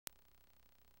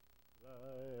Da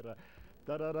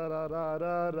da da da da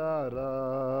da da da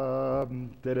da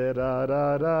da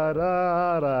da da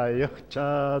da da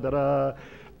yacha da da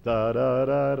da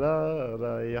da da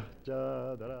da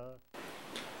yacha da.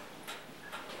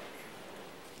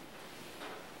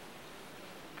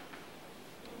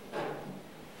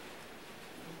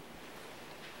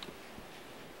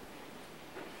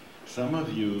 Some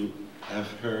of you have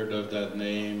heard of that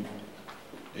name,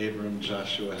 Abram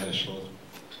Joshua Heschel,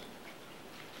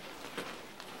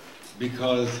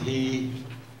 because he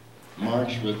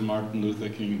marched with Martin Luther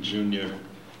King Jr.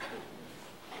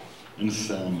 in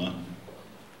Selma,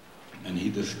 and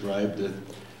he described it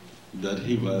that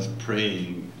he was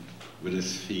praying with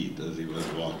his feet as he was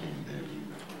walking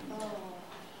there.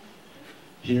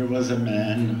 Here was a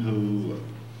man who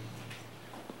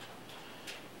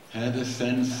had a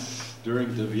sense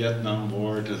during the Vietnam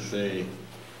War to say,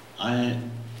 I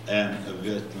am a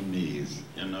Vietnamese,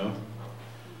 you know?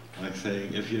 Like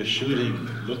saying, if you're shooting,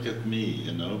 look at me,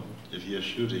 you know? If you're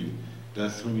shooting,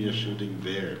 that's whom you're shooting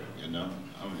there, you know?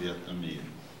 I'm Vietnamese.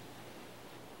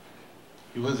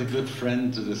 He was a good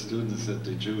friend to the students at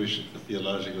the Jewish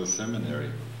Theological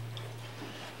Seminary.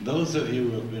 Those of you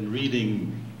who have been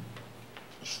reading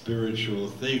spiritual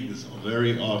things,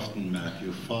 very often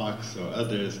Matthew Fox or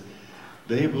others,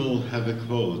 they will have a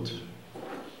quote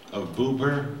of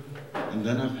Buber and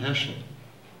then of Heschel.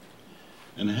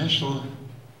 And Heschel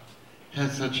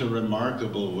had such a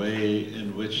remarkable way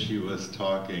in which he was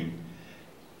talking.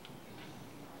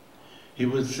 He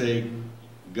would say,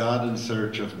 God in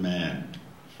search of man,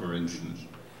 for instance.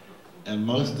 And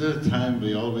most of the time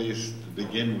we always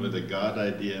begin with a God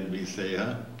idea and we say,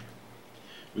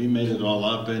 we made it all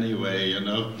up anyway, you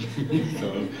know?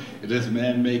 So it is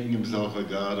man making himself a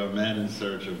God, or man in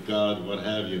search of God, what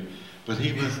have you. But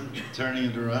he was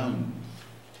turning it around.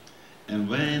 And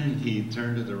when he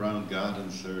turned it around, God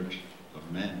in search of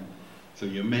man. So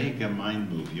you make a mind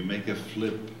move, you make a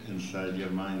flip inside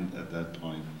your mind at that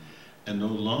point. And no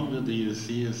longer do you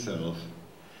see yourself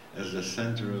as the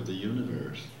center of the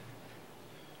universe.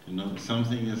 You know,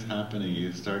 something is happening,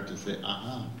 you start to say,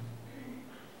 aha.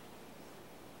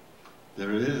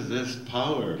 There is this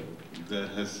power that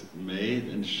has made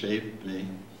and shaped me,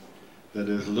 that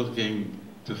is looking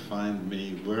to find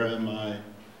me. Where am I?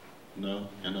 You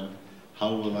know,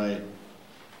 how will I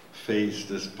face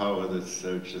this power that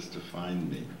searches to find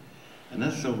me? And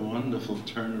that's a wonderful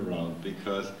turnaround,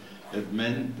 because it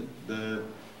meant that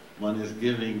one is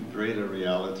giving greater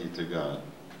reality to God.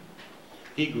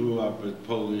 He grew up with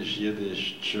Polish,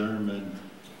 Yiddish, German,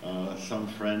 some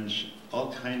French,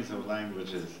 all kinds of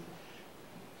languages.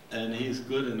 And he's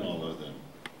good in all of them.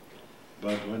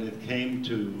 But when it came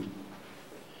to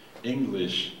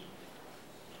English,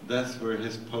 that's where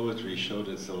his poetry showed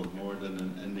itself more than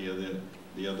in any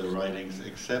the other writings,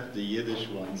 except the Yiddish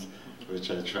ones,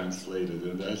 which I translated,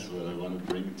 and that's what I want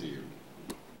to bring to you.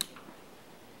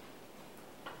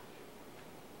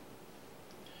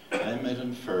 I met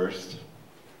him first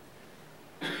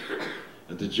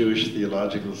at the Jewish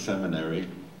Theological Seminary.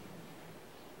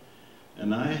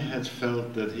 And I had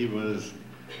felt that he was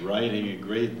writing a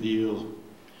great deal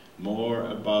more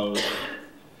about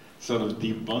sort of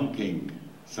debunking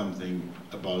something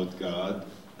about God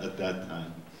at that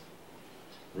time,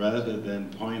 rather than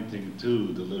pointing to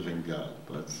the living God.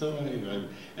 But so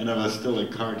and I was still a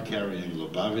card-carrying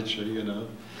Lubavitcher, you know.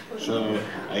 So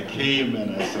I came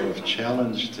and I sort of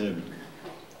challenged him.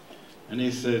 And he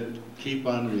said, keep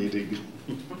on reading.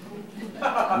 In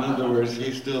other words,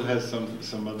 he still has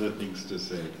some other things to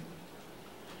say.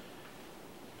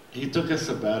 He took a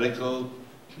sabbatical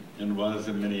and was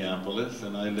in Minneapolis,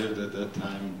 and I lived at that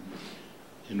time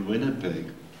in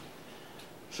Winnipeg.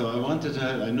 So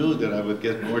I knew that I would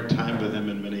get more time with him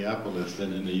in Minneapolis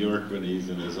than in New York when he's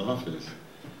in his office.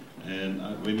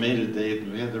 And we made a date,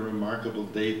 and we had a remarkable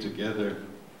day together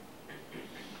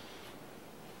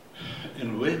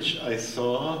in which I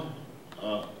saw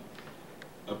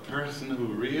a person who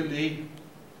really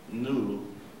knew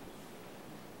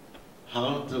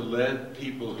how to let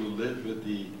people who live with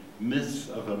the myths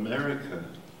of America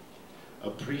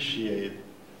appreciate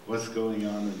what's going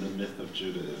on in the myth of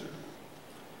Judaism.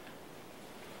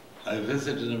 I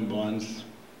visited him once,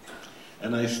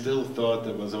 and I still thought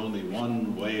there was only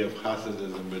one way of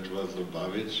Hasidism, which was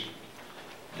Lubavitch,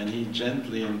 and he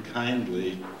gently and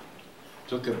kindly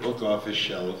took a book off his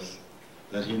shelves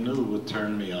that he knew would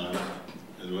turn me on.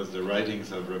 It was the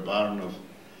writings of Rabban of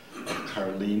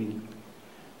Karlin,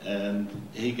 and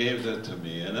he gave that to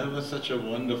me. And that was such a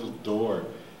wonderful door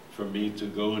for me to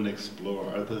go and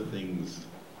explore other things.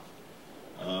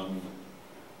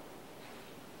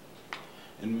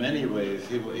 in many ways,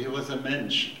 he was a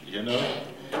mensch, you know?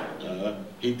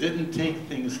 He didn't take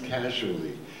things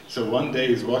casually. So one day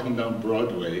he's walking down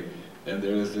Broadway, and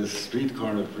there is this street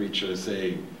corner preacher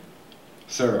saying,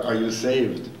 "Sir, are you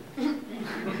saved?"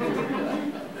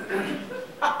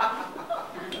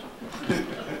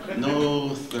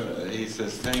 "No, sir," he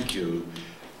says, "thank you.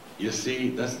 You see,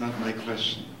 that's not my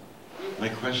question. My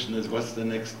question is, what's the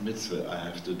next mitzvah I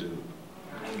have to do?"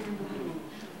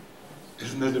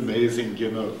 Isn't it amazing,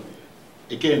 you know?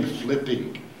 Again,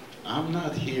 flipping. I'm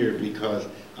not here because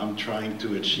I'm trying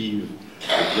to achieve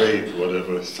a great,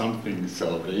 whatever, something,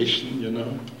 salvation, you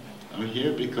know? I'm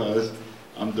here because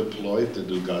I'm deployed to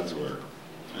do God's work.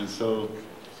 And so,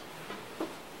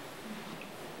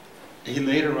 he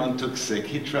later on took sick.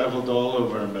 He traveled all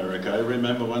over America. I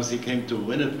remember once he came to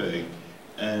Winnipeg,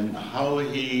 and how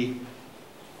he,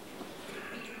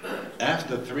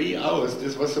 after 3 hours,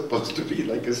 this was supposed to be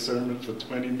like a sermon for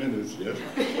 20 minutes, yes?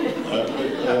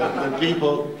 The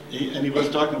people, and he was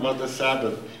talking about the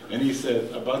Sabbath, and he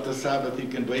said, about the Sabbath, you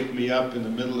can wake me up in the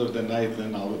middle of the night,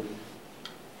 and I'll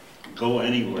go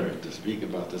anywhere to speak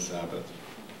about the Sabbath.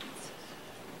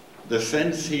 The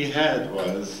sense he had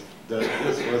was that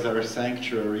this was our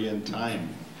sanctuary in time,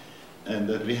 and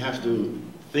that we have to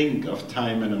think of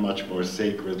time in a much more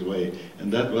sacred way.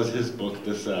 And that was his book,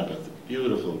 The Sabbath.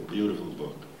 Beautiful, beautiful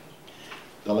book.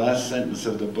 The last sentence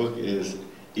of the book is,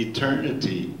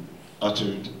 "Eternity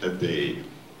uttered a day."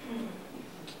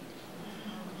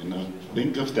 You know,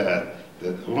 think of that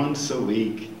once a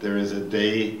week there is a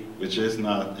day which is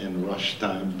not in rush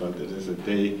time, but it is a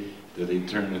day that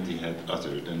eternity had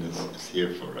uttered, and it's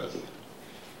here for us.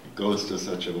 It goes to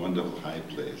such a wonderful high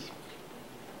place.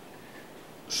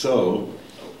 So,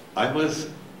 I was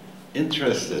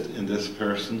interested in this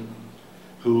person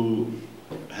who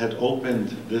had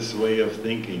opened this way of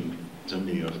thinking to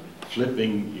me, of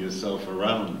flipping yourself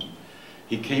around.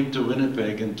 He came to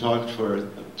Winnipeg and talked for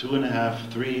 2.5,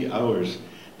 3 hours.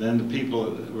 Then the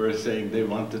people were saying they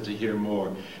wanted to hear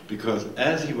more, because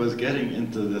as he was getting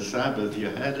into the Sabbath, you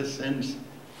had a sense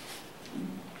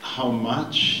how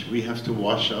much we have to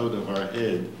wash out of our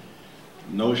head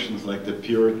notions like the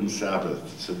Puritan Sabbath.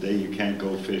 It's a day you can't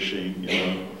go fishing, you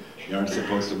know, you aren't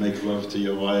supposed to make love to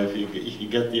your wife. You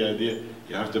get the idea.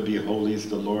 You have to be holy, it's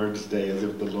the Lord's day, as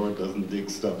if the Lord doesn't dig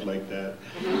stuff like that.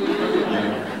 You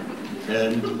know?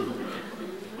 And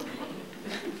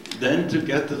then to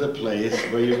get to the place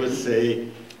where you would say,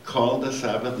 call the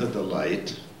Sabbath a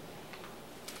delight,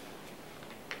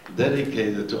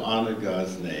 dedicated to honor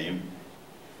God's name.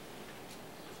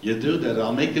 You do that,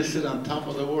 I'll make you sit on top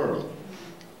of the world.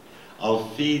 I'll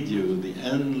feed you the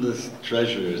endless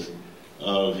treasures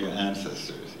of your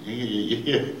ancestors. You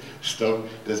hear stuff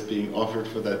that's being offered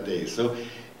for that day. So,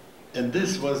 and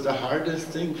this was the hardest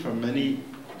thing for many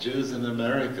Jews in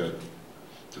America,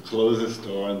 to close a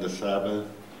store on the Sabbath,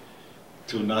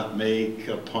 to not make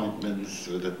appointments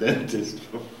with a dentist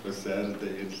for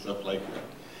Saturday and stuff like that.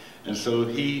 And so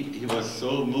he was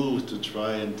so moved to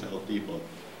try and tell people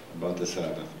about the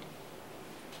Sabbath.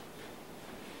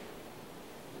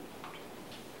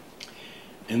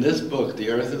 In this book, The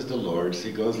Earth is the Lord's,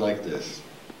 he goes like this.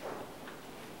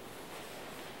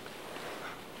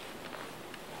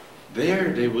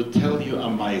 There they would tell you a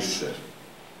maaseh.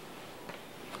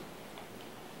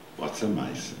 What's a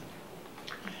maaseh?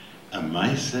 A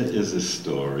maaseh is a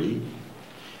story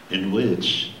in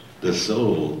which the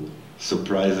soul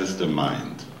surprises the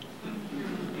mind.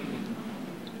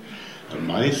 A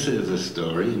maaseh is a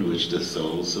story in which the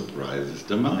soul surprises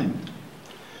the mind.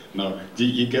 Now, do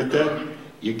you get that?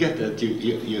 You get that,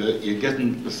 you're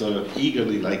getting sort of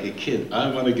eagerly like a kid.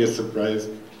 I want to get surprised.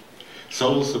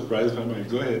 Soul surprised by mind,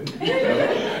 go ahead.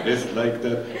 It's like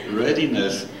the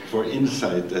readiness for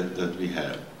insight that we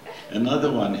have.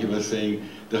 Another one, he was saying,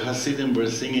 the Hasidim were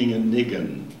singing a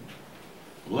nigun.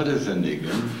 What is a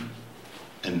nigun?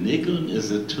 A nigun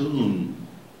is a tune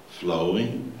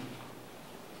flowing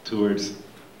towards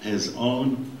his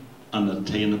own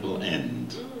unattainable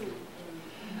end.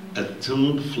 A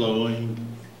tune flowing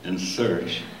in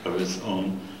search of its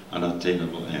own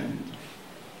unattainable end.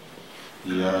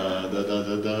 Ya da da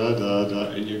da da da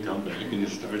da, and you come back and you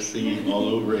start singing all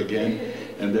over again,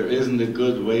 and there isn't a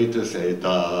good way to say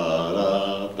da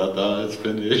da da da, it's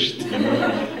finished, you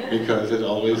know, because it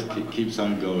always keeps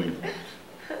on going.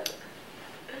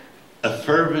 A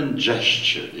fervent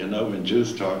gesture, you know, when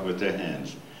Jews talk with their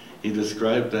hands, he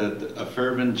described that a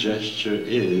fervent gesture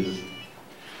is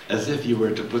as if you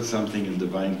were to put something in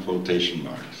divine quotation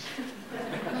marks.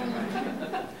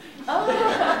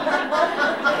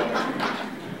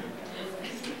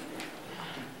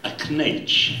 A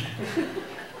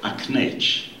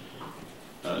knetch.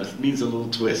 It means a little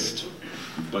twist,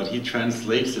 but he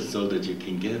translates it so that you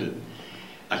can get it.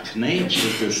 A knetch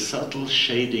is the subtle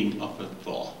shading of a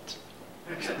thought.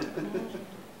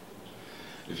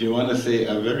 If you want to say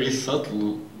a very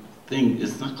subtle thing,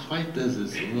 it's not quite this,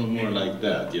 it's a little more like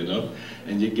that, you know?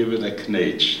 And you give it a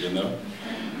knetch, you know?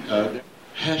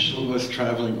 Heschel was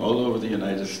traveling all over the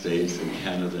United States and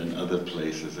Canada and other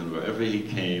places, and wherever he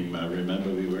came, I remember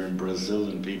we were in Brazil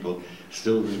and people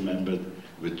still remembered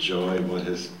with joy what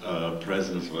his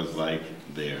presence was like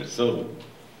there. So,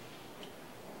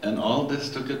 and all this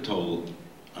took a toll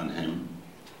on him.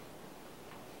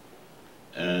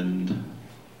 And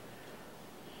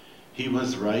he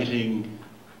was writing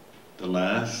the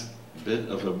last bit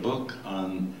of a book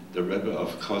on the Rebbe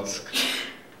of Kotsk,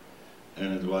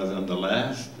 and it was on the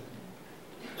last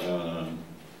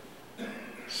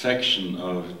section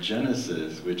of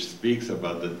Genesis, which speaks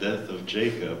about the death of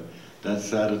Jacob. That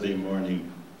Saturday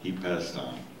morning, he passed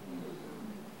on.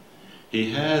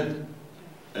 He had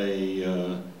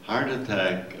a heart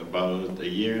attack about a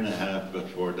year and a half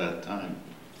before that time.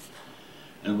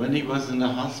 And when he was in the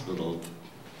hospital,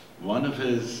 one of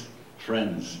his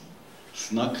friends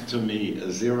snuck to me a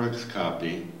Xerox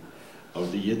copy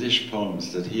of the Yiddish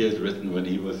poems that he had written when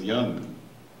he was young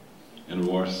in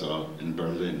Warsaw, in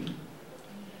Berlin.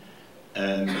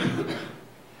 And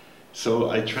so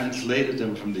I translated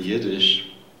them from the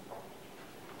Yiddish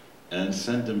and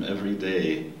sent him every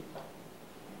day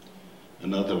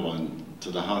another one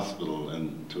to the hospital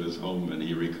and to his home when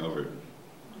he recovered.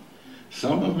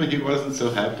 Some of them he wasn't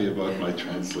so happy about my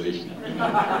translation, you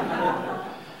know?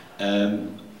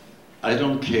 And I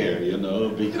don't care, you know,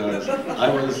 because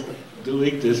I was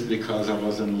doing this because I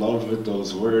was in love with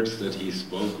those words that he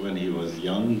spoke when he was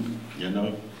young, you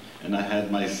know, and I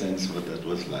had my sense what that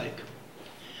was like.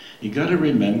 You got to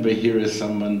remember, here is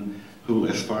someone who,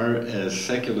 as far as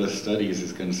secular studies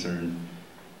is concerned,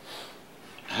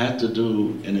 had to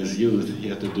do, in his youth, he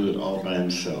had to do it all by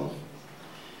himself.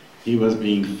 He was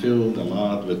being filled a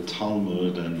lot with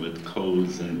Talmud and with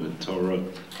codes and with Torah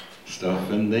stuff,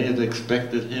 and they had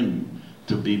expected him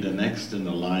to be the next in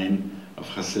the line of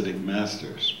Hasidic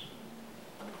masters.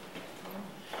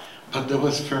 But there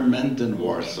was ferment in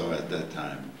Warsaw at that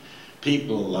time.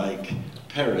 People like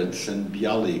Peretz and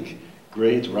Bialik,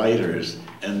 great writers,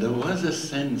 and there was a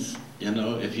sense, you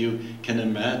know, if you can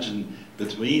imagine,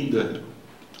 between the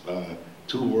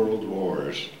two world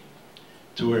wars,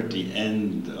 toward the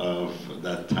end of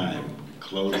that time,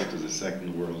 close to the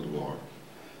Second World War,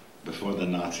 before the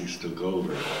Nazis took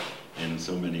over in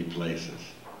so many places.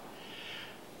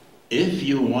 If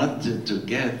you wanted to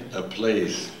get a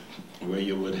place where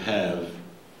you would have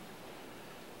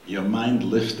your mind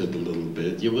lifted a little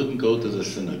bit, you wouldn't go to the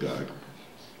synagogue.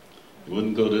 You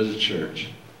wouldn't go to the church.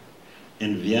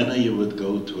 In Vienna, you would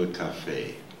go to a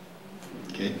cafe,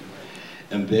 okay?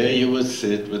 And there you would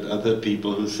sit with other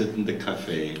people who sit in the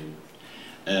cafe.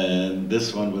 And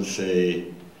this one would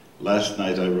say, last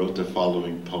night I wrote the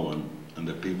following poem. And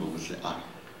the people would say,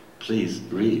 please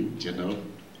read, you know.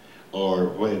 Or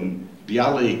when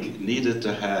Bialik needed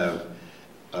to have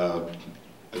a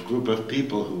group of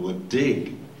people who would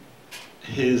dig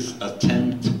his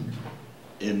attempt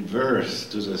in verse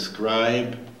to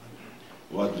describe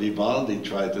what Vivaldi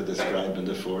tried to describe in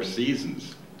the Four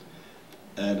Seasons.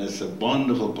 And it's a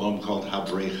wonderful poem called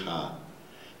Habrecha.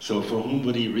 So for whom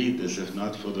would he read this if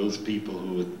not for those people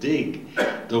who would dig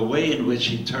the way in which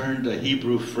he turned a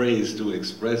Hebrew phrase to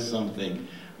express something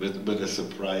with a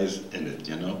surprise in it,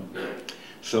 you know?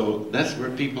 So that's where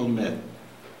people met.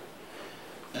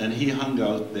 And he hung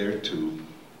out there too.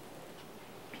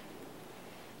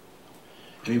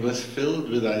 And he was filled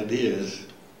with ideas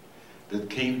that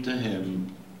came to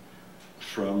him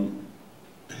from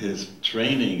his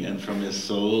training and from his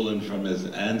soul and from his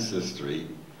ancestry,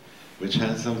 which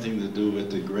had something to do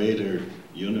with the greater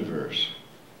universe.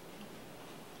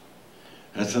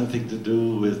 Had something to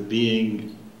do with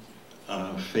being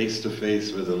face to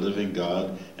face with a living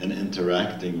God and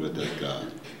interacting with that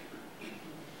God.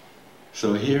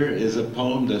 So here is a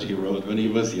poem that he wrote when he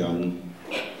was young.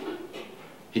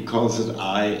 He calls it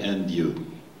I and You.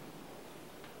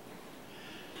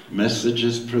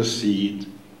 Messages proceed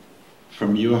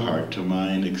from your heart to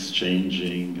mine,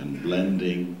 exchanging and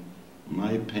blending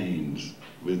my pains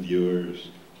with yours.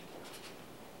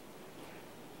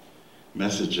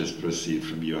 Messages proceed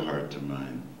from your heart to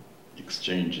mine,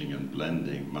 exchanging and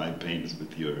blending my pains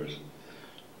with yours.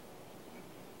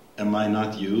 Am I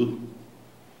not you?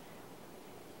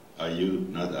 Are you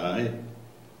not I?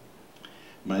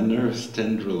 My nerves'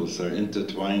 tendrils are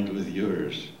intertwined with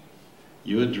yours.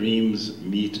 Your dreams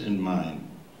meet in mine.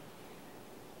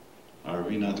 Are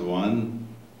we not one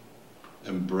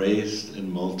embraced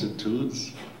in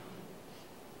multitudes.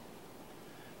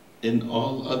 In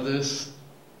all others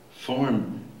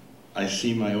form, I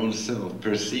see my own self,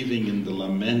 perceiving in the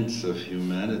laments of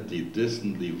humanity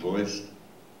distantly voiced.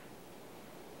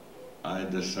 I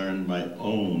discern my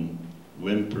own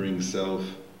whimpering self,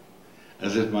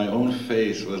 as if my own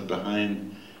face was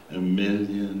behind a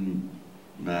million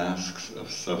masks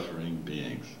of suffering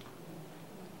beings.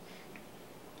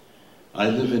 I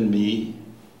live in me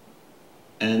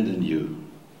and in you.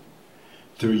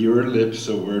 Through your lips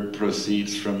a word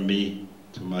proceeds from me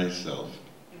to myself.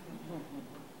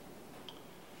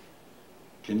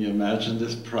 Can you imagine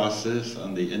this process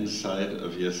on the inside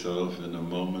of yourself in a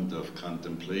moment of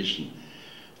contemplation?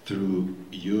 Through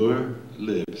your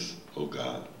lips, O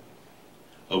God,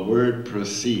 a word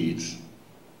proceeds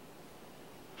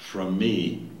from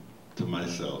me to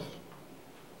myself.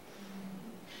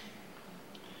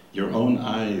 Your own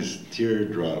eyes'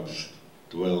 teardrops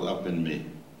dwell up in me.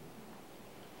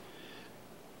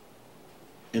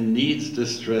 In need's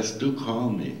distress, do call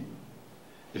me.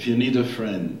 If you need a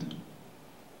friend,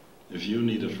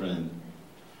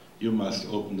 you must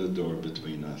open the door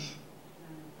between us.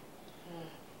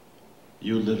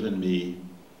 You live in me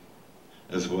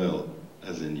as well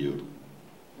as in you.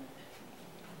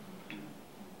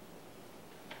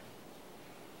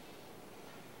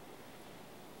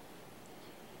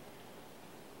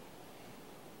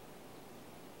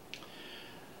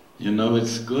 You know,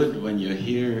 it's good when you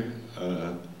hear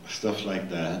stuff like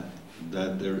that,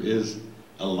 that there is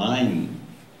a line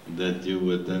that you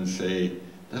would then say,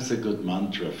 that's a good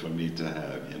mantra for me to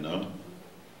have, you know?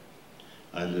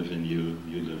 I live in you,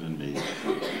 you live in me.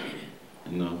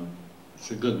 You know,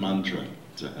 it's a good mantra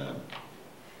to have.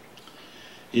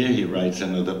 Here he writes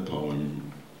another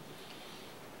poem.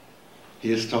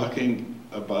 He is talking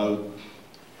about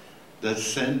that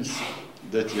sense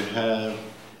that you have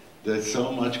that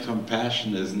so much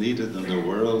compassion is needed in the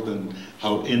world and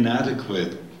how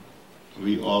inadequate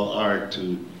we all are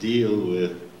to deal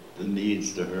with the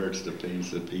needs, the hurts, the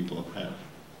pains that people have.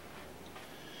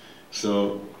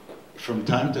 So from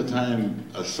time to time,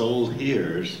 a soul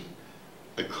hears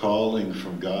a calling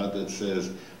from God that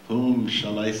says, whom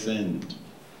shall I send?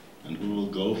 And who will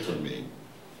go for me?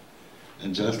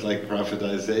 And just like Prophet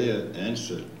Isaiah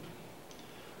answered,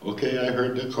 okay, I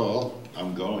heard the call,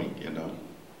 I'm going, you know.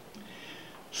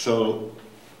 So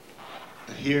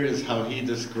here is how he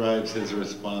describes his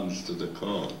response to the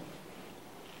call.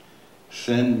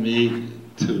 Send me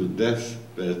to death's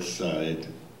bedside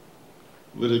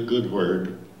with a good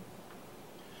word,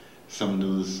 some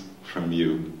news from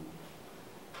you.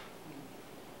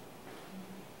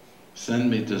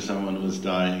 Send me to someone who's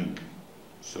dying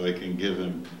so I can give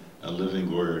him a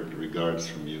living word, regards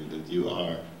from you, that you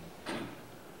are.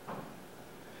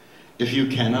 If you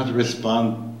cannot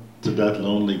respond to that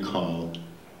lonely call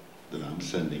that I'm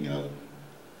sending out,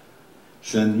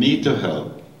 send me to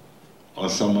help, or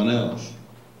someone else.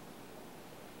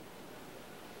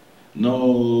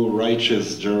 No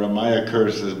righteous Jeremiah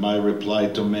curse is my reply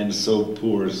to men so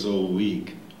poor, so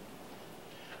weak.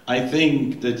 I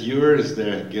think that yours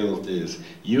their guilt is,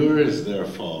 yours their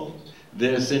fault.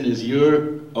 Their sin is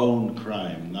your own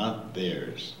crime, not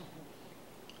theirs.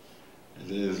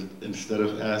 It is, instead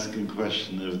of asking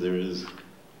question if there is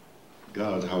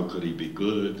God, how could he be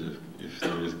good? If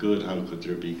there is good, how could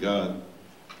there be God?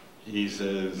 He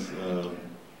says,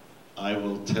 I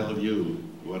will tell you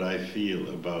what I feel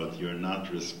about your not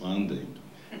responding.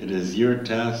 It is your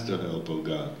task to help, O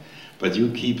God, but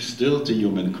you keep still to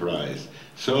human cries.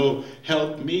 So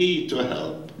help me to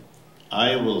help.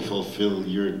 I will fulfill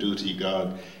your duty,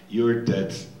 God. Your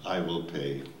debts I will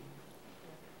pay.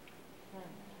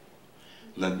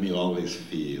 Let me always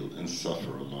feel and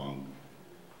suffer along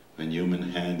when human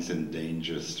hands in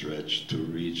danger stretch to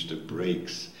reach the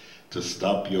brakes, to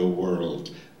stop your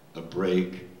world, a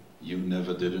brake you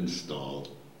never did install.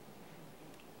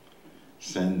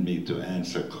 Send me to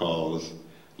answer calls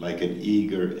like an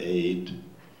eager aid,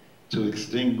 to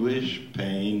extinguish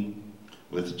pain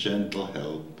with gentle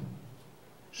help.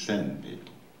 Send me.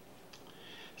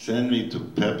 Send me to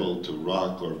pebble, to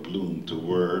rock or bloom, to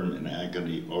worm in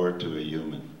agony or to a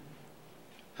human.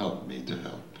 Help me to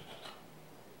help.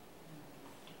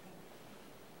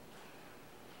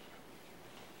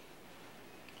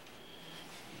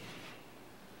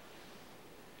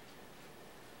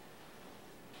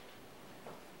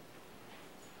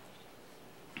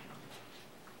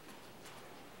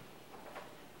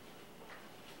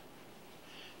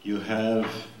 You have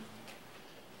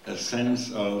a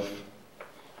sense of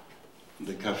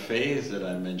the cafes that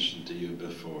I mentioned to you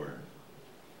before,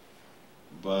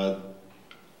 but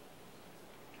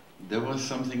there was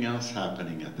something else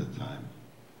happening at the time.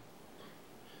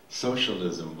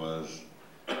 Socialism was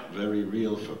very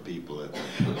real for people at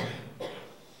that time.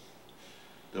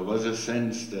 There was a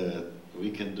sense that we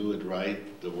can do it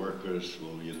right, the workers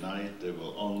will unite, they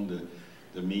will own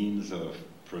the means of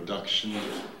production,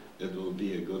 it will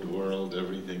be a good world,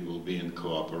 everything will be in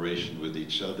cooperation with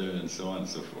each other, and so on and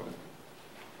so forth.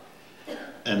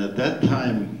 And at that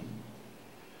time,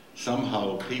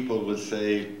 somehow people would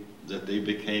say that they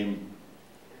became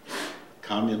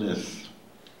communists,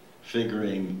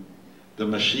 figuring the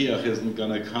Mashiach isn't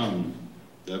going to come,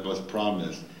 that was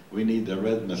promised. We need the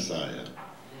red Messiah.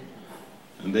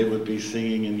 And they would be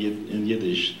singing in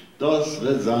Yiddish, Das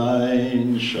wird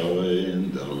sein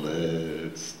schon der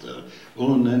letzte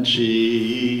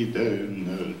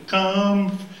unentschiedene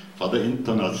Kampf for the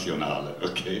Internationale,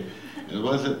 okay? There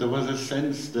was a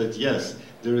sense that, yes,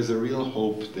 there is a real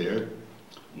hope there.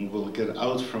 And we'll get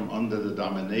out from under the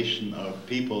domination of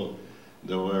people.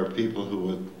 There were people who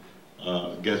would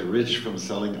get rich from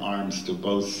selling arms to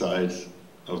both sides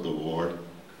of the war.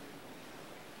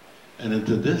 And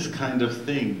into this kind of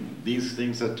thing, these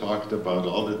things are talked about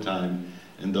all the time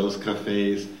in those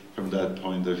cafes from that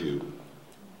point of view.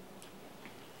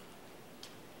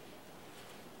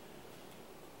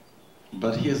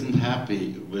 But he isn't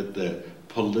happy with the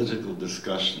political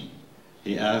discussion.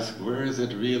 He asks, where is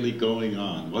it really going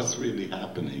on? What's really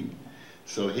happening?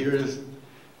 So here is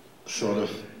sort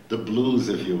of the blues,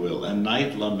 if you will, a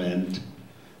night lament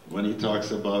when he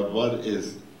talks about what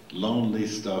is lonely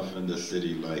stuff in the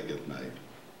city like at night.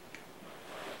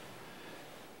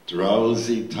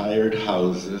 Drowsy, tired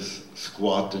houses,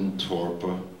 squat in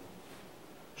torpor,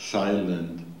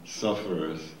 silent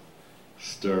sufferers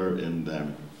stir in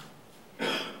them.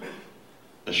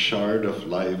 A shard of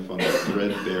life on a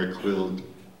threadbare quilt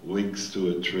winks to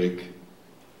a trick,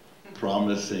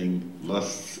 promising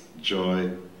lust's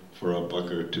joy for a buck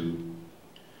or two.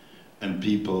 And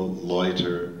people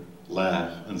loiter,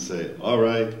 laugh, and say, all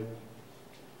right.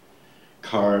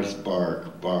 Cars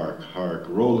bark, bark, hark,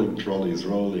 rolling trolleys,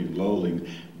 rolling, lolling,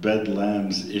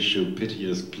 bedlams issue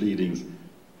piteous pleadings.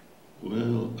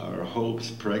 Will our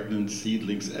hopes, pregnant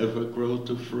seedlings, ever grow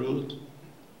to fruit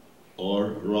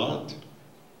or rot?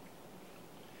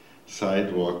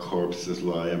 Sidewalk corpses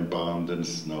lie embalmed in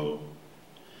snow.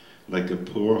 Like a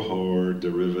poor whore,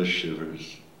 the river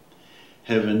shivers.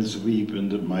 Heavens weep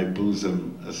into my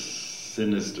bosom, a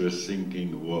sinister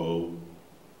sinking woe.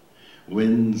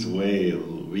 Winds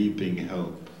wail, weeping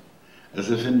help, as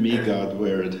if in me God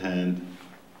were at hand.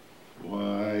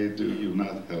 Why do you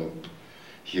not help?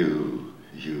 You.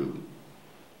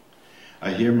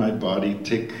 I hear my body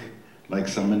tick like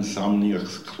some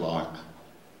insomniac's clock.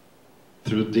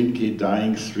 Through dinky,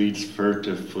 dying streets,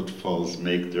 furtive footfalls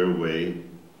make their way.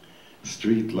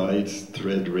 Street lights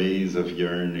thread rays of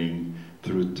yearning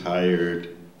through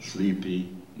tired,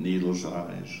 sleepy needle's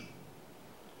eyes.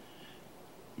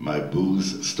 My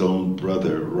booze-stoned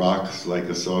brother rocks like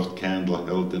a soft candle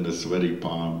held in a sweaty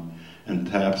palm and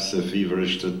taps a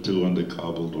feverish tattoo on the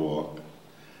cobbled walk,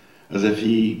 as if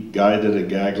he guided a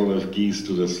gaggle of geese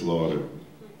to the slaughter.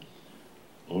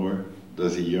 Or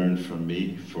does he yearn for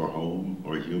me, for home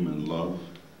or human love?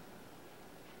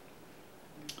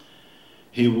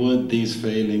 He would, these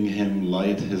failing him,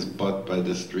 light his butt by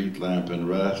the street lamp and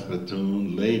rasp a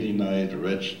tune. Lady night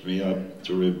retched me up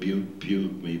to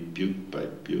puke me, puke by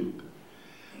puke.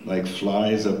 Like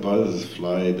flies abuzz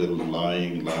fly the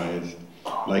lying lies.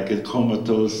 Like a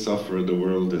comatose sufferer, the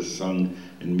world is sung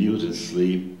in muted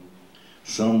sleep.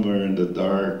 Somewhere in the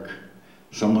dark,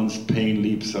 someone's pain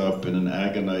leaps up in an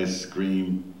agonized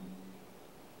scream.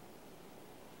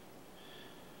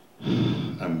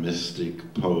 A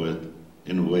mystic poet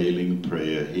in wailing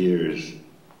prayer hears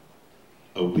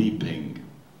a weeping,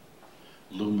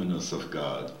 luminous of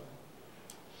God.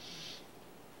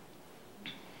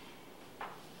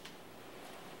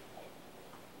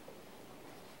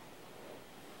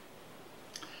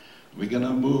 We're going to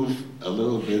move a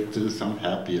little bit to some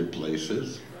happier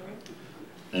places,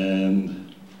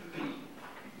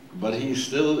 but he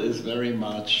still is very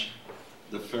much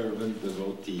the fervent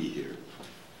devotee here.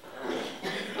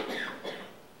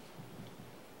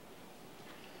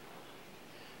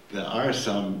 There are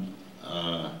some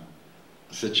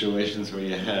situations where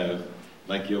you have,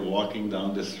 like you're walking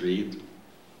down the street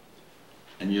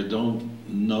and you don't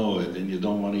know it and you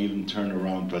don't want to even turn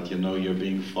around, but you know you're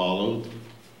being followed.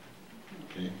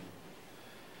 Okay.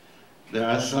 There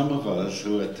are some of us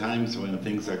who at times when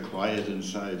things are quiet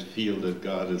inside feel that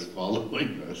God is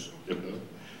following us, you know,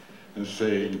 and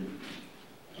saying,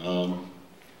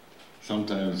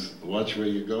 sometimes watch where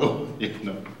you go, you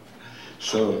know.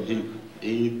 So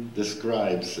he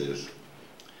describes this.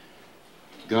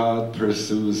 God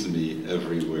pursues me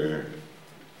everywhere.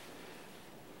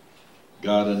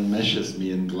 God enmeshes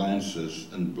me in glances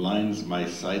and blinds my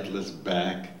sightless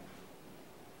back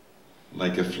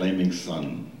like a flaming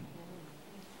sun.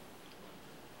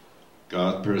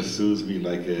 God pursues me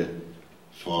like a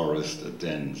forest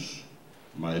dense.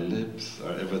 My lips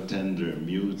are ever tender,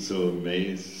 mute, so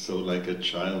amazed, so like a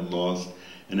child lost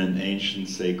in an ancient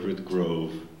sacred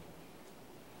grove.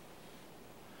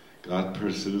 God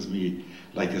pursues me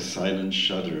like a silent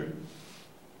shudder.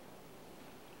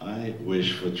 I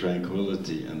wish for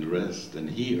tranquility and rest, and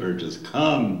he urges,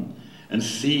 come and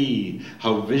see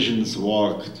how visions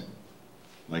walked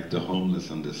like the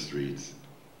homeless on the streets.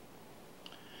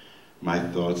 My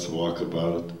thoughts walk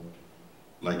about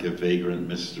like a vagrant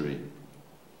mystery,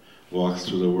 walks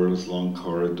through the world's long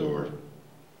corridor.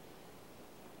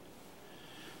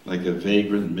 Like a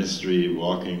vagrant mystery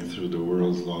walking through the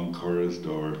world's long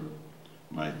corridor,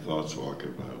 my thoughts walk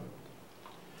about.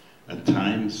 At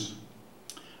times,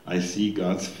 I see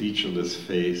God's featureless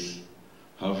face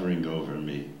hovering over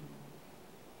me.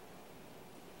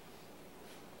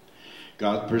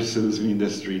 God pursues me in the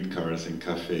streetcars and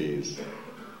cafes.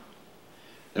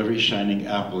 Every shining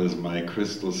apple is my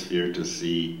crystal sphere to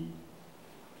see.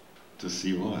 To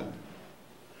see what?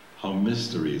 How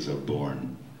mysteries are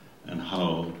born and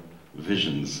how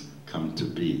visions come to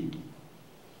be.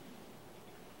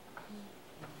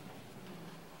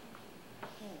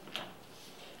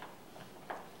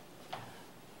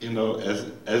 You know,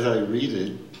 as I read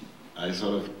it, I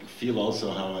sort of feel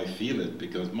also how I feel it,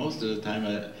 because most of the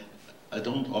time I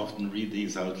don't often read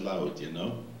these out loud, you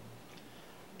know?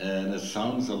 And it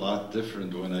sounds a lot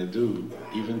different when I do,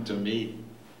 even to me.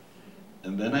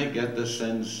 And then I get the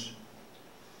sense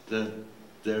that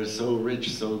they're so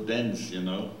rich, so dense, you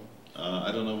know?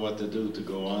 I don't know what to do, to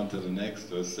go on to the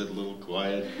next or sit a little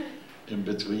quiet in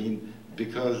between,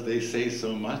 because they say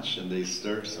so much and they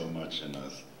stir so much in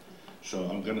us. So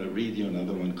I'm going to read you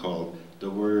another one called The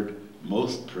Word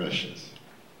Most Precious.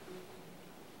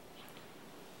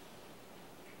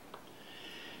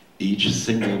 Each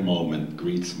single moment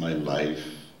greets my life,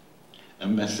 a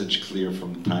message clear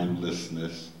from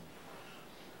timelessness.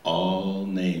 All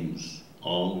names,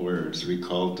 all words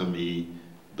recall to me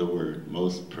the word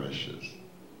most precious,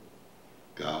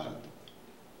 God.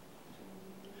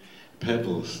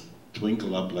 Pebbles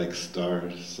twinkle up like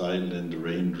stars, silent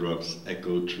raindrops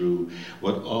echo true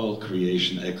what all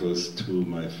creation echoes to,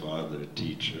 my Father,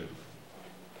 teacher,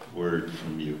 word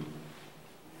from you.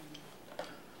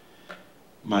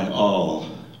 My all,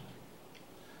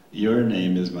 your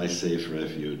name is my safe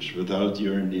refuge. Without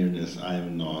your nearness, I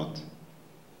am naught.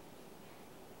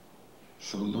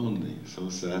 So lonely, so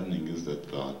saddening is that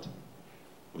thought.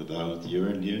 Without your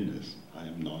nearness, I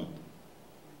am naught.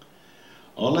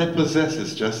 All I possess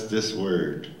is just this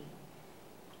word.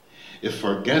 If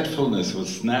forgetfulness would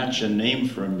snatch a name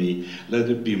from me, let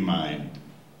it be mine,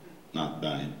 not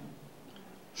thine.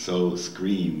 So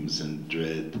screams in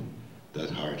dread that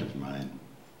heart of mine.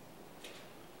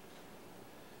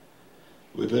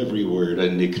 With every word I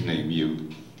nickname you.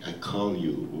 I call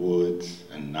you woods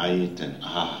and night and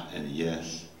ah and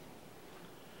yes.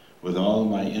 With all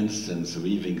my instants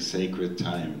weaving sacred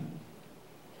time,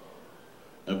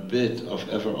 a bit of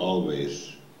ever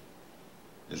always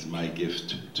is my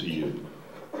gift to you.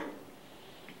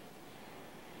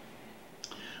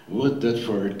 Would that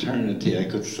for eternity I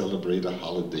could celebrate a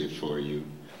holiday for you,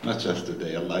 not just a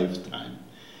day, a lifetime.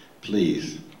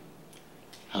 Please,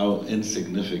 how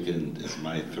insignificant is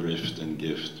my thrift and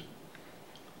gift.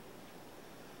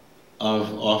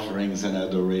 Of offerings and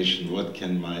adoration, what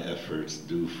can my efforts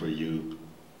do for you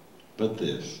but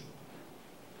this?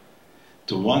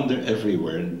 To wander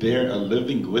everywhere and bear a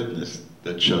living witness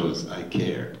that shows I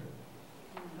care.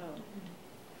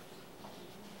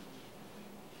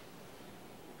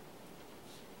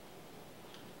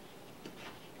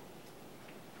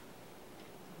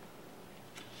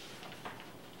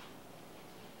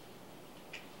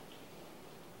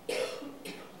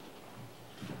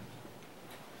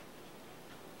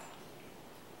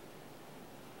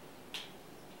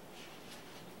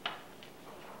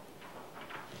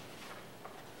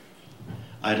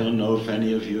 I don't know if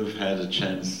any of you have had a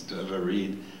chance to ever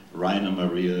read Rainer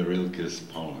Maria Rilke's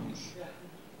poems.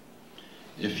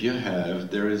 If you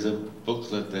have, there is a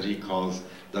booklet that he calls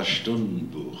Das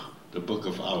Stundenbuch, the Book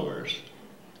of Hours.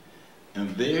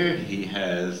 And there he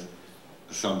has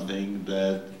something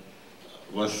that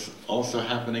was also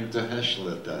happening to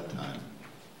Heschel at that time.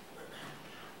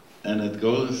 And it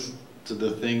goes to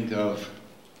the thing of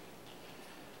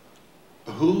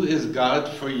who is God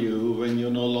for you when you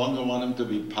no longer want him to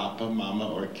be Papa, Mama,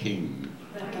 or King?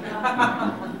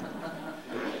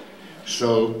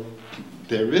 So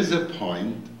there is a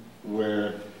point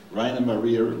where Rainer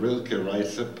Maria Rilke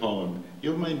writes a poem,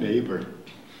 "You're my neighbor.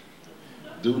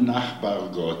 Du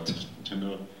Nachbar Gott." You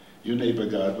know, you neighbor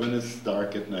God, when it's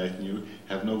dark at night and you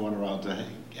have no one around to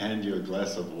hand you a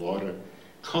glass of water,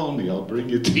 call me, I'll bring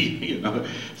you tea, you know.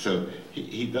 So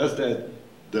he does that.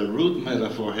 The root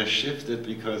metaphor has shifted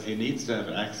because he needs to have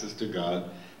access to God,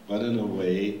 but in a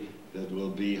way that will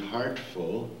be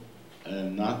heartful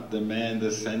and not demand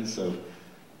a sense of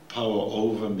power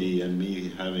over me and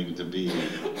me having to be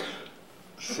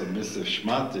submissive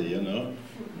schmata, you know,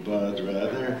 but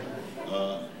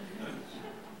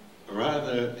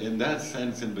rather in that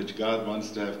sense in which God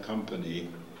wants to have company,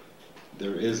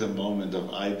 there is a moment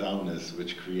of I-downness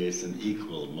which creates an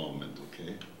equal moment,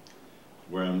 okay?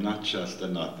 Where I'm not just a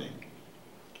nothing.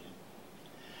 Okay?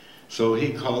 So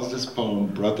he calls this poem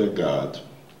Brother God.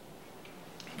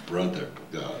 Brother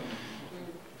God.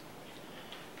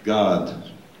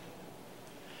 God,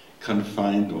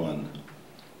 confined one,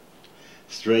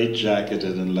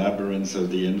 straight-jacketed in labyrinths of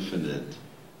the infinite.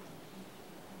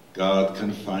 God,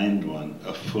 confined one,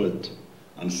 afoot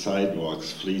on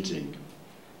sidewalks fleeting.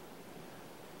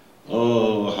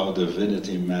 Oh, how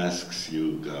divinity masks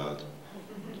you, God.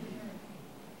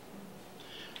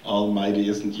 Almighty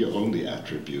isn't your only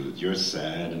attribute. You're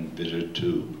sad and bitter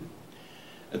too.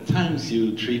 At times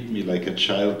you treat me like a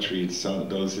child treats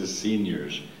those his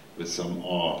seniors with some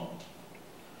awe.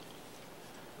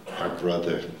 Our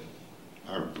brother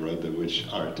which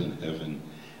art in heaven,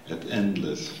 at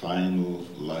endless final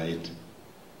light,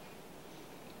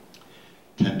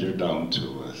 tender down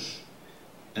to us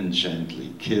and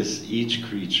gently kiss each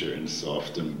creature in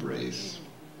soft embrace.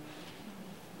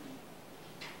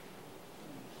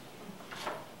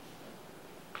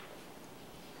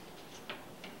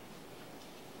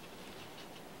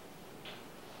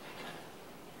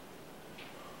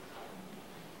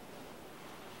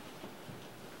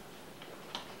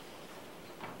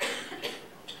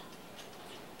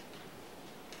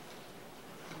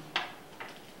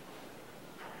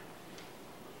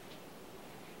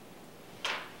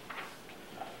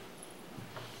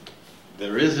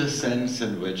 There is a sense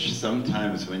in which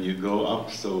sometimes when you go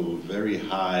up so very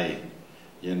high,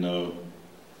 you know,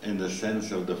 in the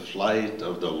sense of the flight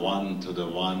of the one to the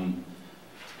one,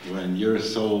 when your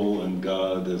soul and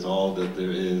God is all that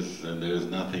there is and there's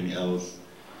nothing else,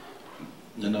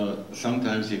 you know,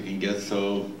 sometimes you can get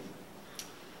so,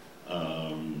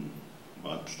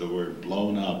 what's the word,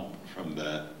 blown up from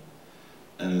that.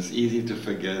 And it's easy to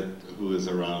forget who is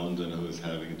around and who is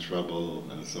having trouble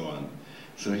and so on.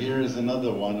 So here is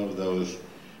another one of those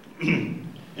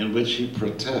in which he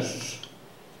protests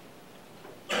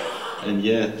and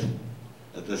yet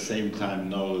at the same time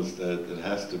knows that it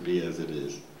has to be as it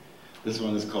is. This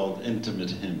one is called Intimate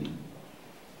Hymn.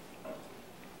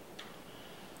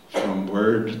 From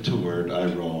word to word I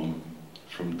roam,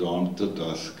 from dawn to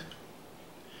dusk,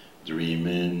 dream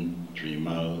in, dream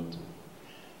out.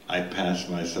 I pass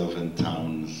myself in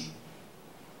towns,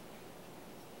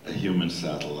 a human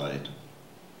satellite.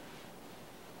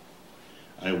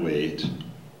 I wait,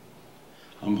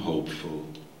 I'm hopeful,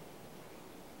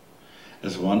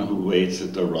 as one who waits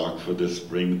at the rock for the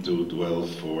spring to dwell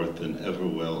forth and ever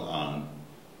well on.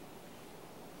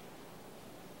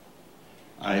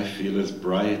 I feel as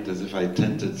bright as if I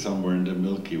tented somewhere in the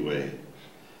Milky Way,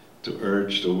 to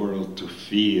urge the world to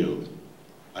feel.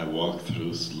 I walk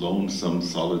through lonesome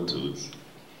solitudes.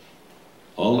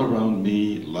 All around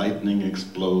me, lightning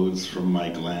explodes from my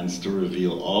glance to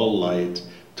reveal all light,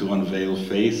 to unveil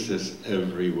faces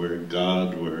everywhere,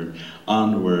 Godward,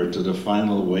 onward to the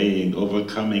final weighing,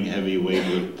 overcoming heavy weight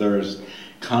with thirst,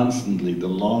 constantly the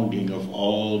longing of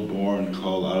all born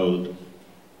call out,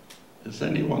 is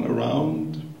anyone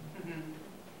around?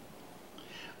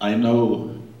 I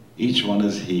know each one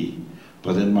is he,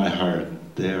 but in my heart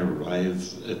there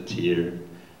writhes a tear,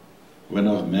 when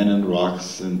of men and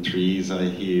rocks and trees I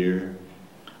hear,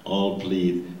 all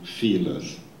plead, feel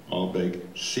us, all beg,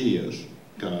 see us,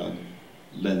 God,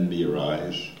 lend me your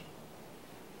eyes.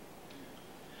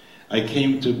 I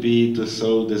came to be to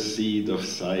sow the seed of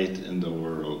sight in the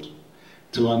world,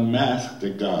 to unmask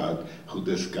the God who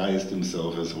disguised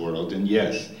himself as world. And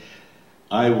yes,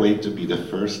 I wait to be the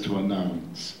first to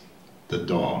announce the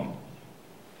dawn.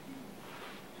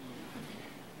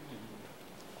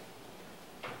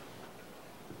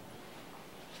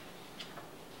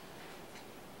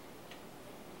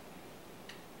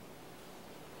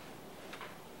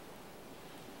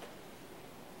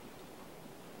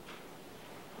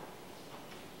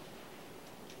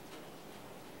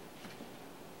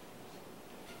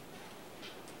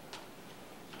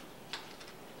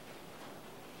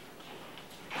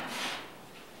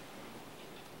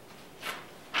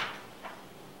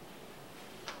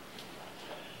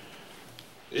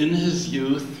 In his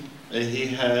youth, he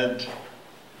had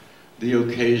the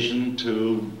occasion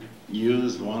to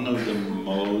use one of the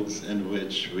modes in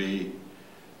which we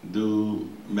do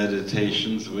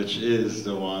meditations, which is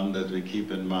the one that we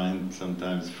keep in mind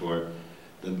sometimes for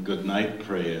the good night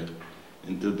prayer.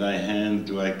 Into thy hand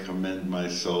do I commend my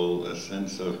soul, a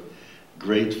sense of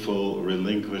grateful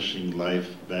relinquishing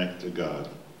life back to God.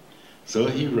 So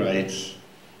he writes,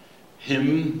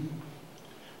 hymn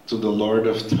to the Lord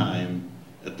of time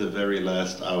at the very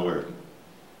last hour.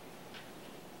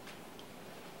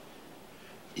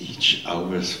 Each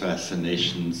hour's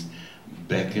fascinations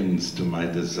beckons to my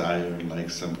desire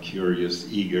like some curious,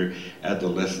 eager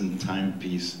adolescent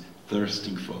timepiece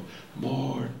thirsting for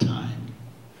more time.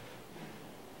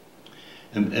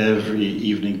 And every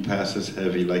evening passes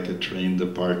heavy like a train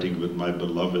departing with my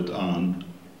beloved on,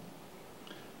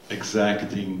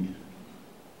 exacting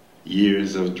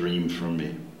years of dream from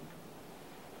me.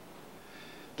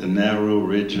 The narrow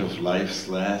ridge of life's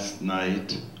last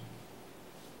night,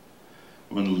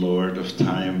 when, Lord of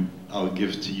time, I'll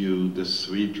give to you the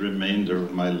sweet remainder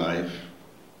of my life.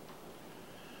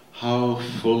 How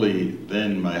fully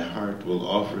then my heart will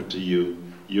offer to you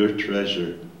your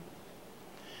treasure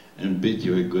and bid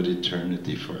you a good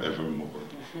eternity forevermore.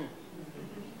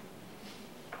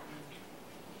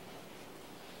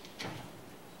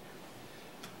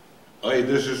 Oh,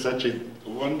 this is such a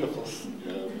wonderful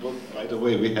book. By the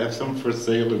way, we have some for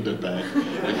sale in the back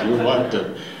if you want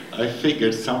them. I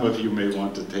figured some of you may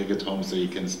want to take it home so you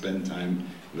can spend time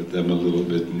with them a little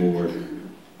bit more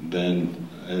than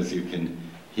as you can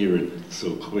hear it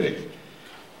so quick.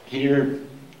 Here,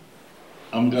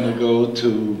 I'm going to go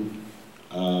to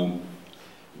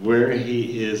where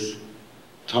he is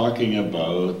talking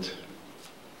about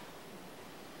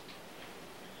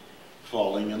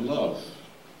falling in love.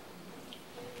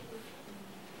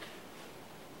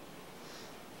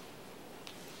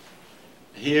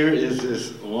 Here is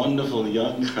this wonderful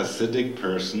young Hasidic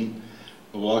person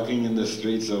walking in the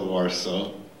streets of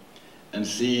Warsaw and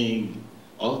seeing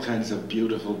all kinds of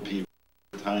beautiful people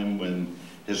at a time when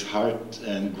his heart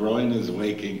and groin is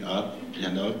waking up,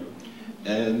 you know.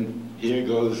 And here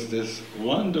goes this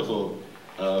wonderful,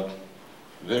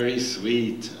 very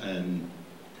sweet and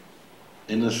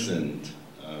innocent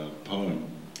poem,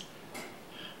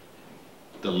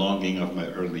 The Longing of My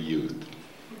Early Youth.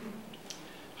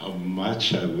 How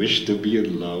much I wish to be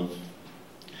in love,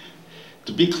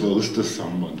 to be close to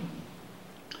someone,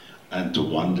 and to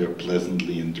wander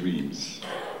pleasantly in dreams,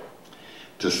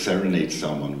 to serenade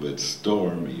someone with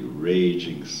stormy,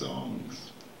 raging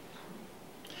songs.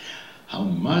 How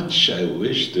much I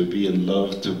wish to be in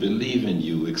love, to believe in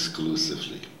you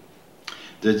exclusively,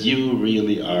 that you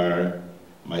really are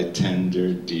my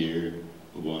tender, dear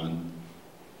one,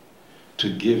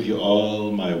 to give you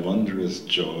all my wondrous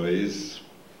joys,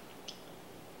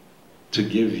 to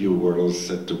give you worlds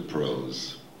set to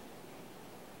prose.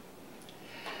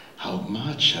 How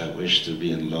much I wish to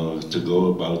be in love, to go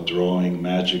about drawing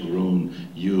magic rune,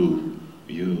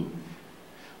 you,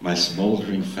 my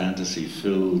smoldering fantasy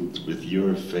filled with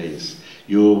your face,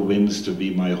 your whims to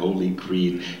be my holy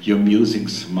creed, your musing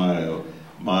smile,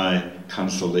 my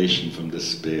consolation from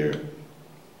despair.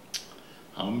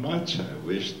 How much I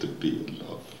wish to be in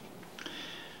love.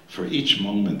 For each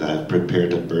moment I have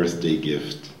prepared a birthday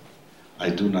gift. I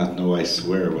do not know, I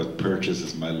swear, what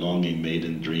purchases my longing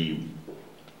maiden dream.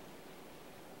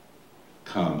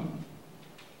 Come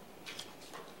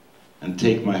and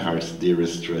take my heart's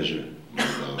dearest treasure, my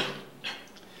love.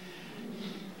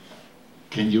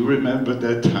 Can you remember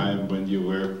that time when you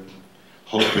were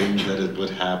hoping that it would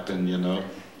happen, you know?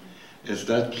 It's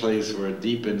that place where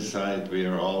deep inside we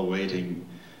are all waiting,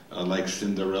 like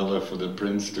Cinderella, for the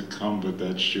prince to come with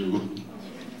that shoe.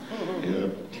 Yeah.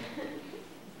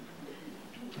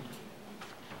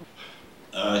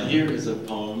 Here is a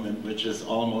poem in which is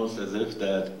almost as if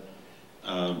that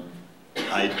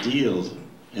ideal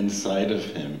inside of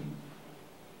him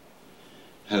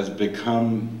has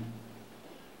become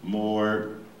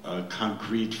more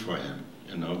concrete for him,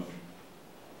 you know.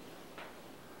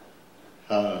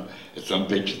 It's on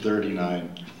page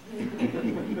 39.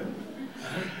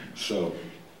 So,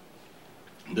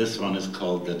 this one is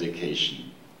called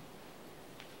Dedication.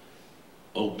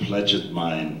 O pledged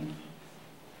mine,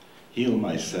 heal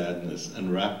my sadness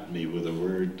and wrap me with a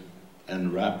word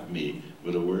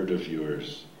of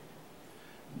yours.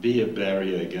 Be a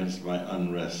barrier against my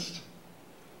unrest.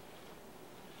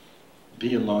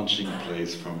 Be a launching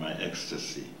place for my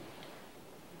ecstasy.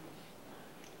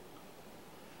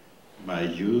 My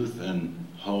youth and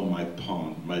home I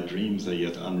pawned, my dreams are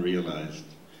yet unrealized.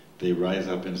 They rise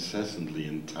up incessantly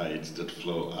in tides that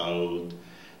flow out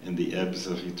in the ebbs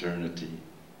of eternity.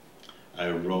 I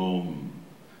roam,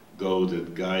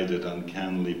 goaded, guided,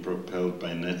 uncannily propelled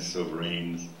by nets of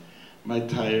reins. My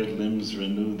tired limbs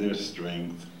renew their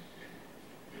strength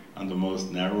on the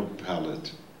most narrow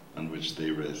pallet on which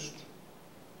they rest.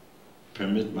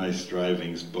 Permit my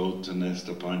strivings both to nest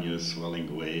upon your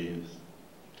swelling waves.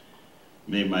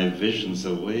 May my visions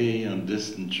away on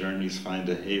distant journeys find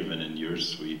a haven in your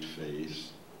sweet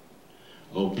face.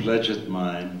 O pledged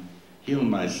mine, heal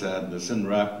my sadness and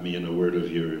wrap me in a word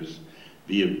of yours.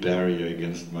 Be a barrier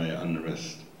against my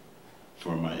unrest,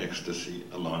 for my ecstasy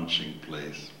a launching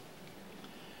place.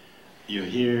 You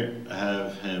here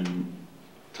have him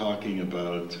talking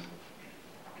about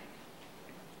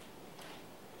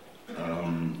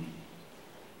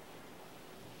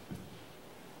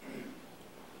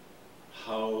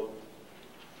how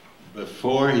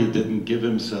before he didn't give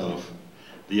himself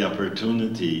the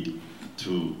opportunity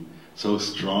to so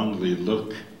strongly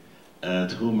look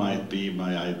at who might be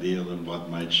my ideal and what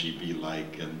might she be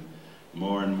like, and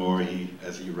more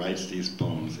as he writes these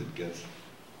poems, it gets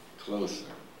closer.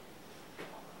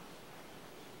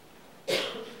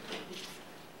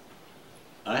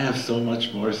 I have so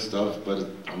much more stuff, but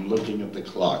I'm looking at the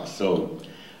clock, so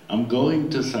I'm going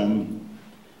to some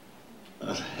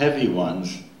heavy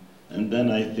ones, and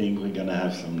then I think we're going to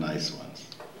have some nice ones.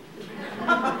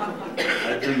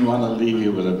 I didn't want to leave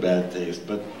you with a bad taste,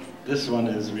 but this one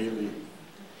is really,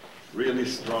 really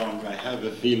strong. I have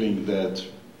a feeling that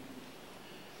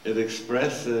it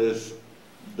expresses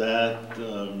that,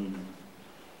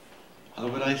 how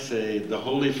would I say, the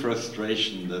holy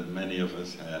frustration that many of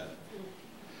us have,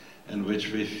 in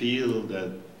which we feel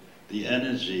that the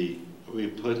energy we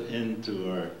put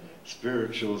into our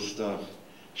spiritual stuff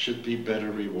should be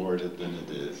better rewarded than it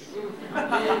is.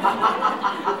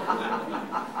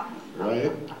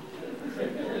 Right?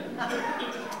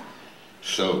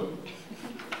 So,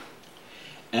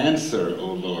 answer,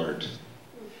 O Lord,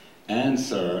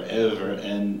 answer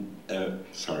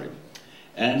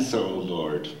answer, O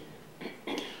Lord,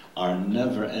 our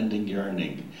never-ending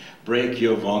yearning. Break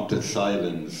your vaunted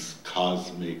silence,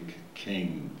 cosmic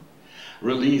King.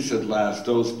 Release at last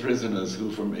those prisoners who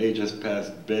from ages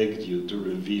past begged you to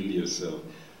reveal yourself.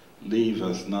 Leave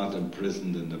us not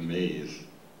imprisoned in the maze.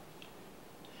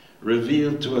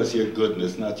 Reveal to us your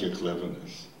goodness, not your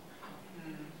cleverness.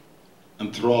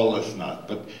 Enthrall us not,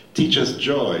 but teach us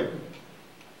joy.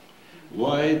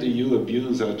 Why do you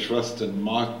abuse our trust and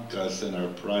mock us in our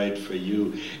pride for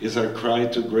you? Is our cry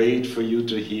too great for you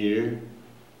to hear?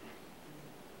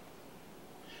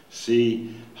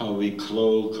 See how we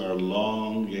cloak our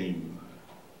longing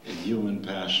in human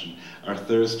passion, our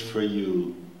thirst for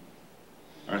you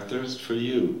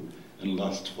in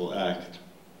lustful act,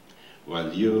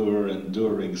 while your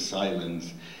enduring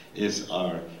silence is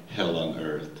our hell on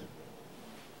earth.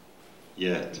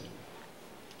 Yet,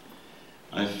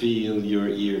 I feel your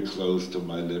ear close to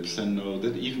my lips and know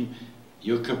that even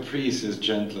your caprice is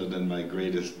gentler than my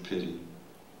greatest pity.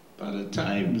 But at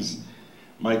times,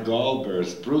 my gall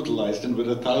bursts, brutalized, and with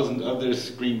 1,000 others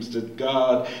screams that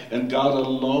God, and God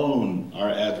alone,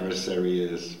 our adversary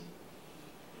is.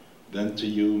 Then to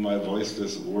you, my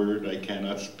voiceless word I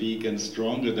cannot speak, and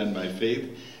stronger than my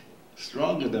faith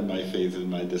is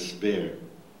my despair.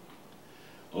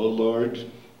 O Lord,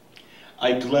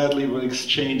 I gladly would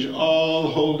exchange all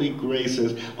holy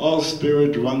graces, all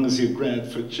spirit rungs you grant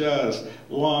for just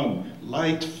one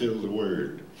light-filled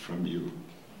word from you.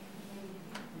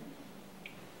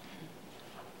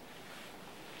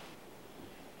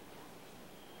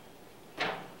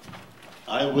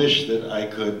 I wish that I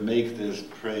could make this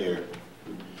prayer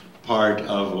part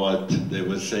of what they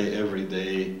would say every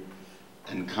day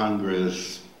in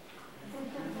Congress,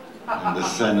 in the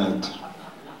Senate.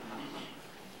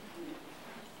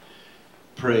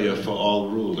 Prayer for all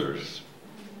rulers.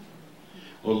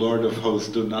 O Lord of hosts,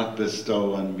 do not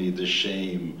bestow on me the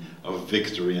shame of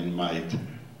victory and might.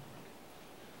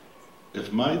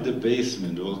 If my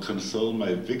debasement will console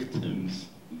my victims,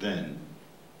 then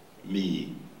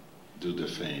me do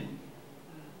defame.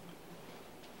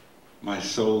 My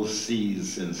soul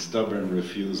sees in stubborn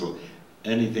refusal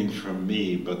anything from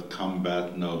me but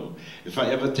combat no. If I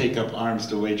ever take up arms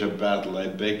to wage a battle, I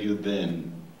beg you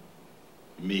then,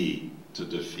 me to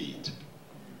defeat.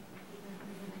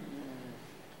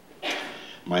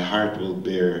 My heart will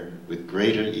bear with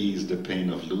greater ease the pain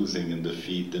of losing in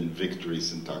defeat than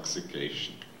victory's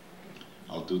intoxication.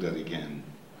 I'll do that again.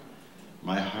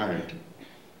 My heart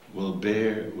will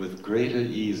bear with greater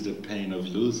ease the pain of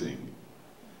losing,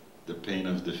 the pain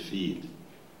of defeat,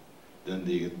 than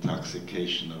the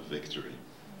intoxication of victory.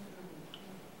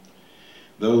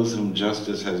 Those whom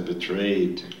justice has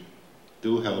betrayed,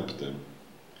 do help them,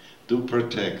 do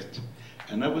protect.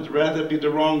 And I would rather be the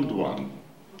wronged one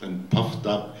than puffed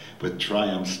up with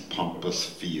triumph's pompous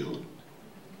field.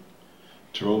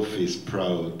 Trophies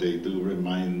proud, they do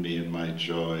remind me in my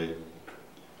joy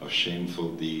of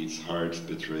shameful deeds, hearts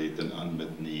betrayed and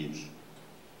unmet needs.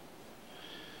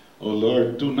 O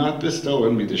Lord, do not bestow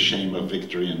on me the shame of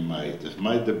victory and might. If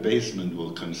my debasement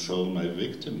will console my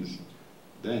victims,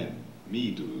 then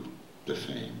me do the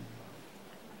fame.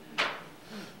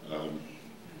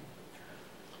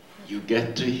 You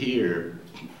get to hear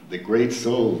the great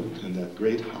soul and that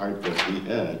great heart that he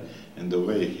had and the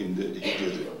way he did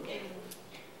it.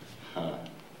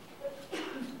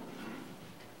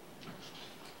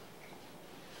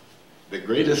 The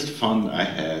greatest fun I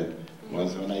had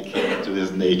was when I came to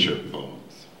his nature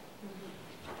poems.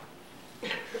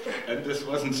 And this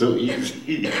wasn't so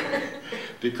easy,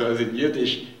 because in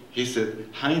Yiddish he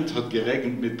said, Heint hat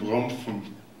geregnet mit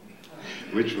Bromfen,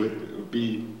 which would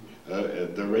be,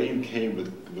 the rain came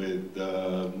with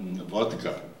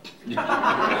vodka.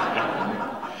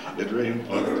 It rained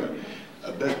vodka.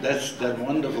 That's that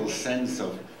wonderful sense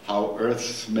of how earth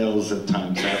smells at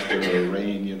times after a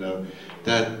rain, you know,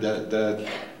 that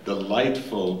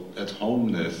delightful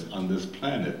at-homeness on this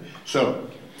planet. So,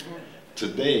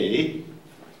 today,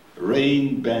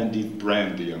 rain bandied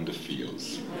brandy on the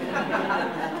fields.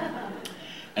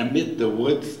 Amid the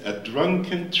woods, a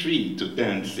drunken tree to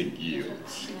dancing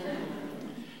yields.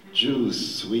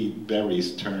 Juice, sweet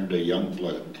berries turn their young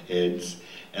blood heads,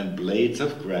 and blades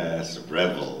of grass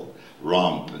revel,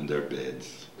 romp in their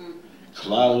beds.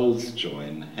 Clouds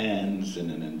join hands in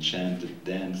an enchanted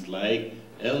dance like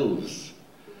elves.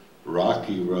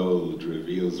 Rocky road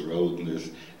reveals roadness,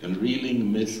 and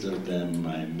reeling midst of them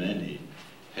my many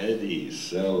heady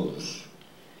selves.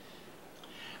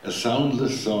 A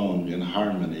soundless song in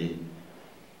harmony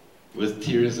with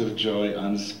tears of joy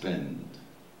unspent,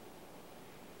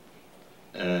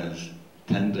 as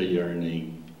tender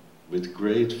yearning with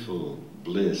grateful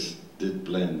bliss did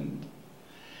blend.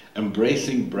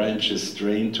 Embracing branches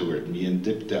strain toward me and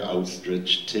dip their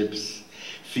outstretched tips.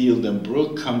 Feel them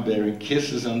brook come bearing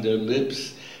kisses on their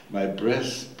lips. My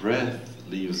breath's breath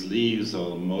leaves leaves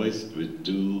all moist with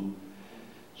dew.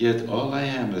 Yet all I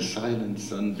am a silent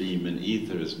sunbeam in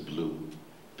ether's blue,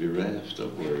 bereft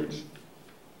of words,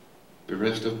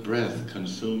 bereft of breath,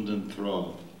 consumed in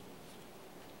thrall.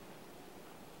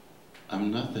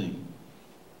 I'm nothing,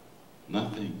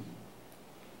 nothing.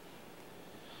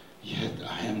 Yet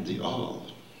I am the all.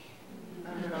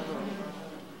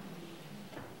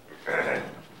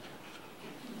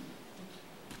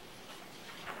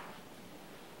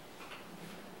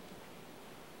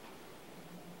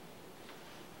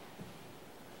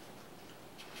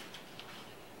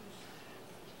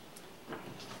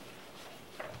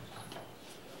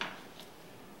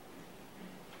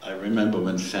 I remember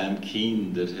when Sam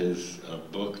Keen did his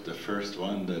book, the first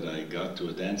one that I got to,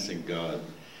 A Dancing God.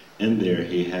 In there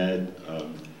he had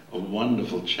a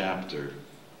wonderful chapter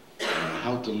on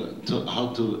how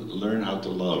to learn how to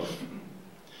love.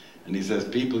 And he says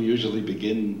people usually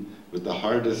begin with the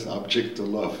hardest object to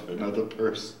love, another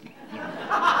person.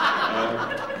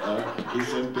 He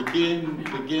said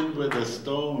begin with a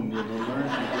stone, you know, learn to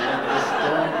love a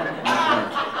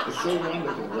stone. It's so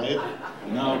wonderful, right?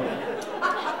 Now,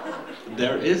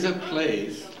 there is a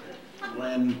place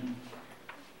when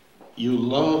you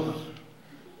love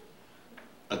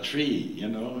a tree, you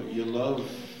know, you love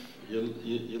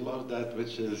that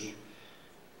which is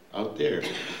out there.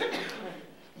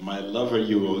 My lover,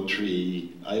 you, O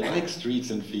tree, I like streets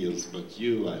and fields, but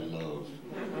you I love.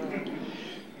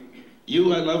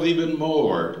 You I love even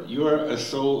more. You are a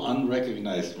soul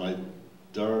unrecognized, my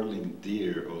darling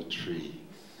dear, O tree.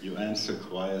 You answer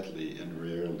quietly and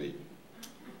rarely.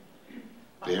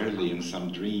 Barely in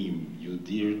some dream, you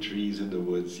dear trees in the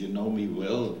woods, you know me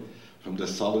well, from the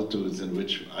solitudes in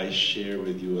which I share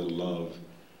with you a love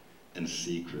and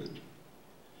secret.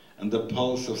 And the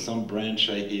pulse of some branch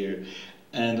I hear,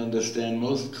 and understand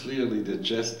most clearly the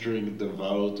gesturing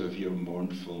devout of your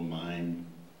mournful mind.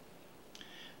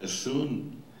 As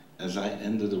soon as I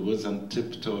enter the woods on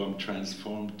tiptoe, I'm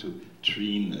transformed to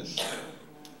treeness.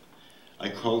 I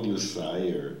call you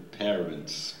sire, parent,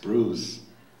 spruce.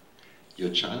 Your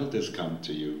child has come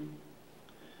to you.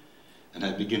 And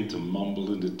I begin to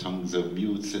mumble in the tongues of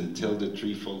mutes and tell the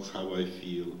tree folks how I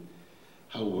feel,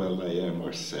 how well I am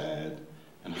or sad,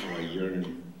 and how I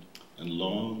yearn and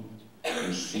long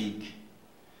and seek.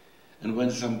 And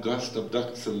when some gust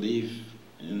abducts a leaf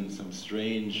in some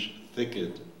strange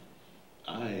thicket,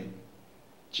 I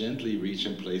gently reach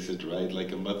and place it right,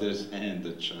 like a mother's hand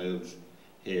a child's